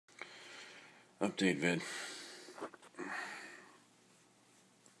Update vid.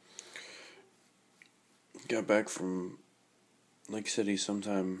 Got back from Lake City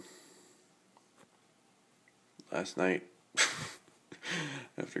sometime last night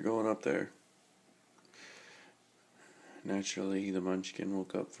after going up there. Naturally, the munchkin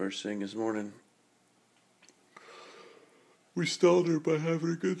woke up first thing this morning. We stalled her by having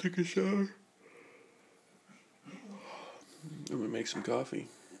her go take a shower. And we make some coffee.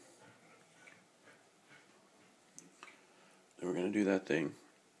 And we're going to do that thing.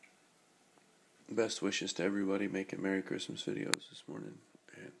 Best wishes to everybody making Merry Christmas videos this morning.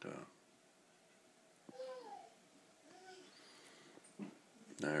 And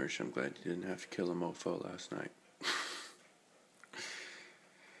Irish, I'm glad you didn't have to kill a mofo last night.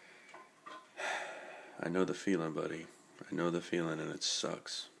 I know the feeling, buddy. I know the feeling, and it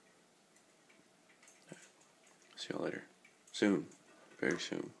sucks. See y'all later. Soon. Very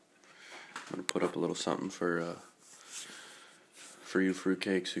soon. I'm going to put up a little something for you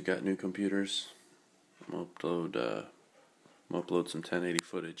fruitcakes who got new computers. I'm going to upload some 1080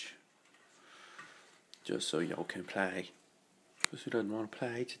 footage. Just so y'all can play. Because who doesn't want to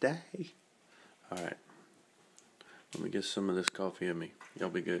play today? Alright. Let me get some of this coffee in me. Y'all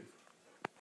be good.